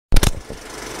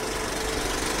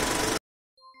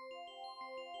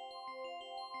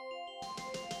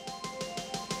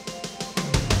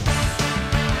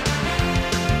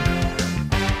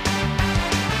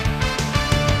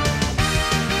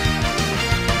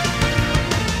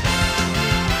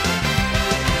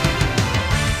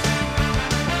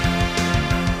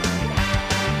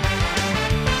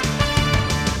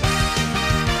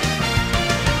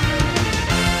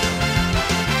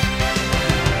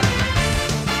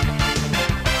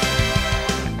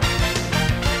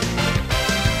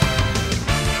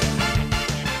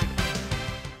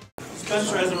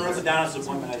Spencer hasn't wrote it down as an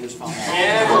appointment, I just found out.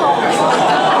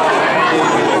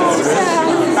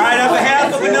 All right, on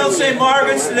behalf of Manila St.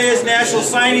 Margaret's, today is National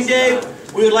Signing Day.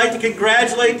 We would like to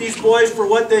congratulate these boys for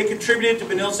what they contributed to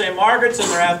Manila St. Margaret's in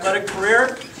their athletic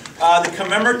career. The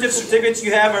commemorative certificates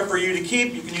you have are for you to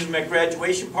keep. You can use them at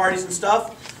graduation parties and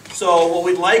stuff. So what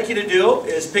we'd like you to do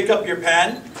is pick up your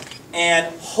pen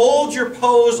and hold your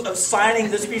pose of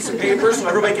signing this piece of paper so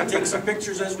everybody can take some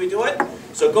pictures as we do it.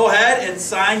 So go ahead and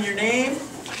sign your name,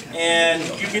 and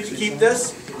you get to keep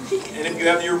this. And if you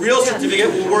have your real certificate,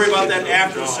 we'll worry about that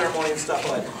after the ceremony and stuff.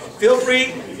 But feel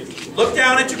free, look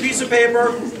down at your piece of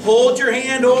paper, hold your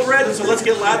hand over it. So let's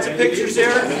get lots of pictures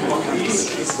here.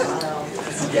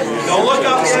 Don't look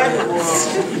up yet. All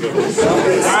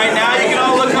right, now you can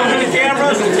all look up at the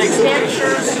cameras and take some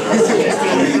pictures.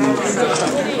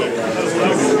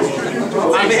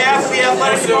 On behalf of the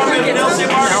athletic department of Manila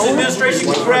St. Margaret's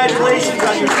administration, congratulations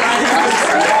on your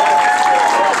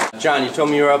signing. John, you told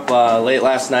me you were up late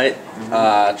last night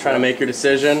trying to make your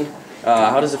decision.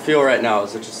 How does it feel right now?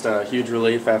 Is it just a huge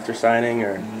relief after signing,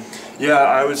 or? Yeah,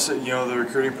 I would say, the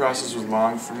recruiting process was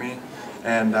long for me,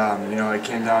 and it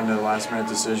came down to the last-minute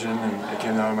decision, and it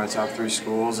came down to my top 3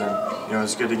 schools, and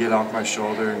it's good to get off my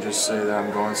shoulder and just say that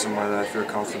I'm going somewhere that I feel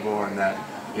comfortable and that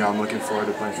I'm looking forward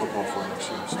to playing football for next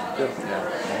year. So,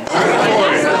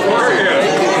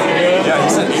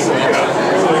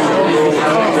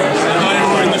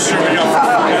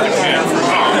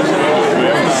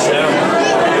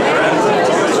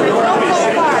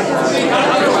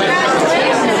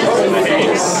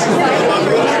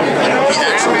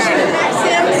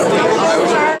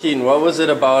 Keaton, what was it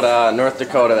about North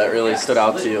Dakota that really stood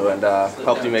out to you and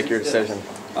helped you make your decision?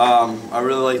 I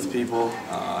really liked the people.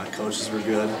 Coaches were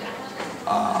good.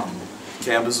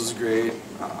 Campus was great,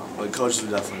 but coaches were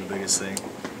definitely the biggest thing.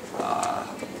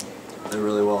 They're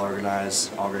really well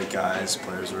organized, all great guys.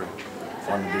 Players were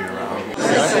fun to be around.